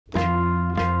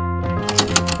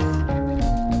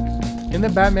In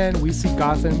The Batman, we see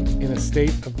Gotham in a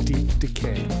state of deep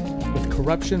decay, with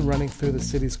corruption running through the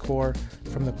city's core.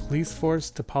 From the police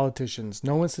force to politicians,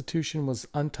 no institution was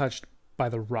untouched by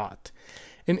the rot.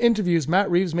 In interviews, Matt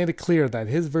Reeves made it clear that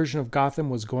his version of Gotham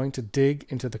was going to dig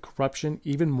into the corruption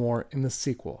even more in the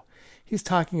sequel. He's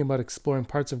talking about exploring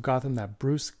parts of Gotham that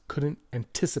Bruce couldn't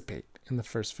anticipate in the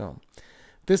first film.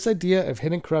 This idea of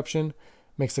hidden corruption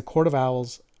makes the Court of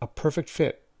Owls a perfect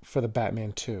fit for the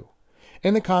Batman 2.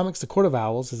 In the comics, the Court of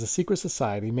Owls is a secret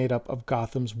society made up of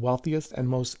Gotham's wealthiest and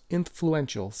most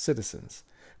influential citizens,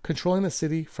 controlling the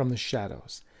city from the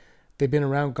shadows. They've been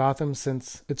around Gotham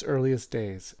since its earliest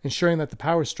days, ensuring that the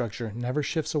power structure never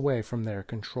shifts away from their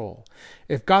control.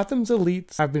 If Gotham's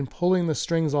elites have been pulling the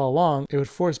strings all along, it would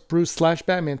force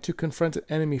Bruce/Batman to confront an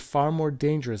enemy far more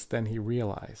dangerous than he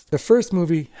realized. The first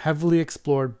movie heavily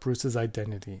explored Bruce's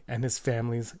identity and his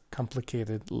family's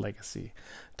complicated legacy.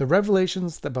 The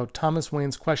revelations about Thomas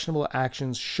Wayne's questionable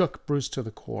actions shook Bruce to the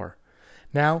core.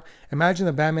 Now, imagine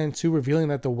the Batman 2 revealing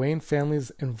that the Wayne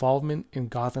family's involvement in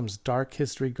Gotham's dark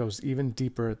history goes even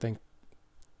deeper than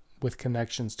with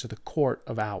connections to the Court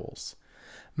of Owls.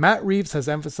 Matt Reeves has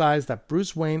emphasized that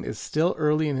Bruce Wayne is still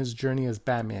early in his journey as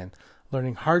Batman,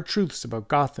 learning hard truths about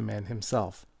Gotham and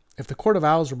himself. If the Court of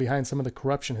Owls were behind some of the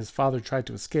corruption his father tried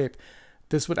to escape,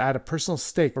 this would add a personal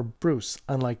stake for Bruce,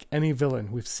 unlike any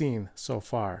villain we've seen so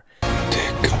far.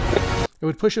 It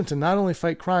would push him to not only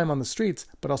fight crime on the streets,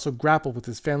 but also grapple with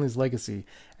his family's legacy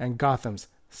and Gotham's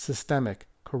systemic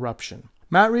corruption.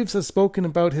 Matt Reeves has spoken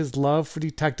about his love for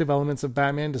detective elements of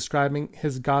Batman, describing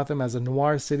his Gotham as a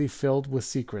noir city filled with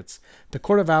secrets. The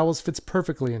Court of Owls fits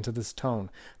perfectly into this tone.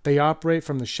 They operate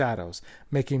from the shadows,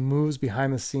 making moves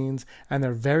behind the scenes, and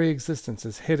their very existence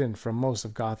is hidden from most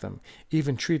of Gotham,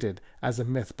 even treated as a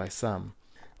myth by some.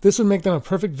 This would make them a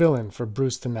perfect villain for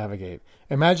Bruce to navigate.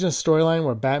 Imagine a storyline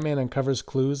where Batman uncovers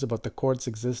clues about the court's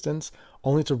existence,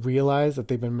 only to realize that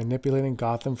they've been manipulating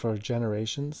Gotham for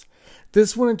generations.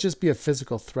 This wouldn't just be a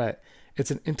physical threat.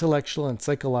 It's an intellectual and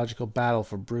psychological battle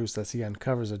for Bruce as he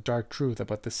uncovers a dark truth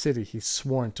about the city he's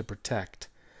sworn to protect.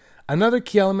 Another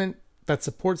key element that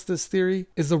supports this theory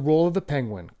is the role of the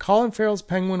Penguin. Colin Farrell's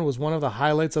Penguin was one of the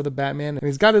highlights of the Batman, and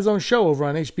he's got his own show over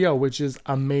on HBO, which is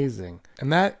amazing.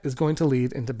 And that is going to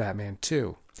lead into Batman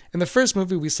 2. In the first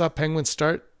movie, we saw Penguin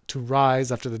start to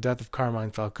rise after the death of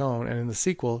Carmine Falcone, and in the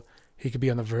sequel, he could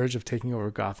be on the verge of taking over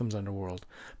Gotham's underworld.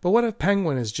 But what if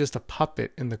Penguin is just a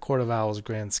puppet in the Court of Owls'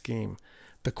 grand scheme?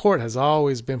 The court has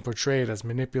always been portrayed as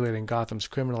manipulating Gotham's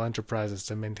criminal enterprises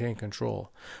to maintain control.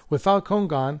 With Falcone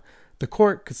gone, the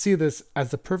court could see this as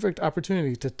the perfect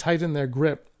opportunity to tighten their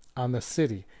grip on the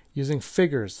city, using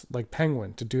figures like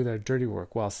Penguin to do their dirty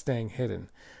work while staying hidden.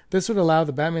 This would allow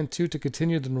the Batman 2 to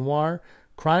continue the noir,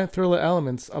 crime thriller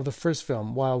elements of the first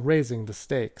film while raising the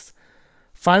stakes.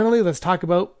 Finally, let's talk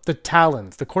about the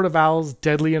Talons, the Court of Owls'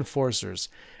 deadly enforcers.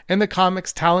 In the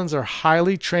comics, Talons are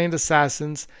highly trained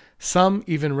assassins, some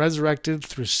even resurrected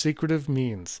through secretive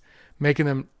means, making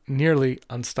them nearly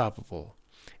unstoppable.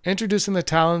 Introducing the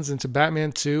Talons into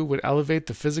Batman 2 would elevate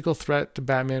the physical threat to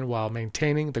Batman while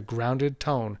maintaining the grounded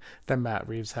tone that Matt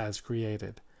Reeves has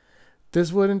created.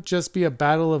 This wouldn't just be a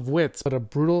battle of wits, but a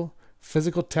brutal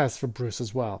physical test for Bruce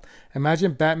as well.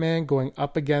 Imagine Batman going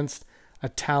up against a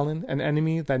Talon, an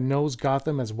enemy that knows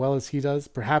Gotham as well as he does,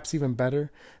 perhaps even better.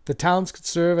 The Talons could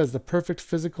serve as the perfect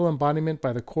physical embodiment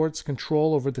by the court's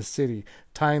control over the city,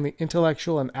 tying the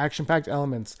intellectual and action-packed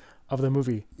elements of the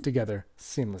movie together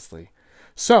seamlessly.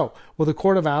 So, will the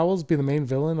Court of Owls be the main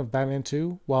villain of Batman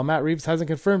 2? While Matt Reeves hasn't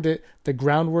confirmed it, the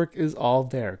groundwork is all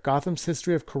there. Gotham's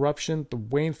history of corruption, the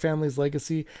Wayne family's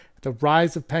legacy, the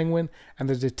rise of Penguin, and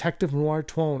the detective noir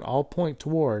tone all point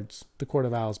towards the Court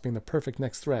of Owls being the perfect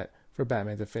next threat for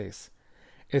Batman to face.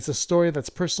 It's a story that's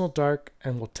personal, dark,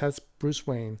 and will test Bruce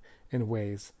Wayne in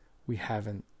ways we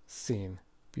haven't seen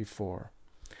before.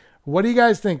 What do you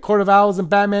guys think? Court of Owls and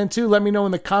Batman 2? Let me know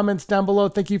in the comments down below.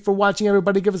 Thank you for watching,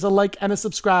 everybody. Give us a like and a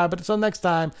subscribe. But until next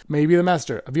time, may you be the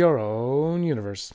master of your own universe.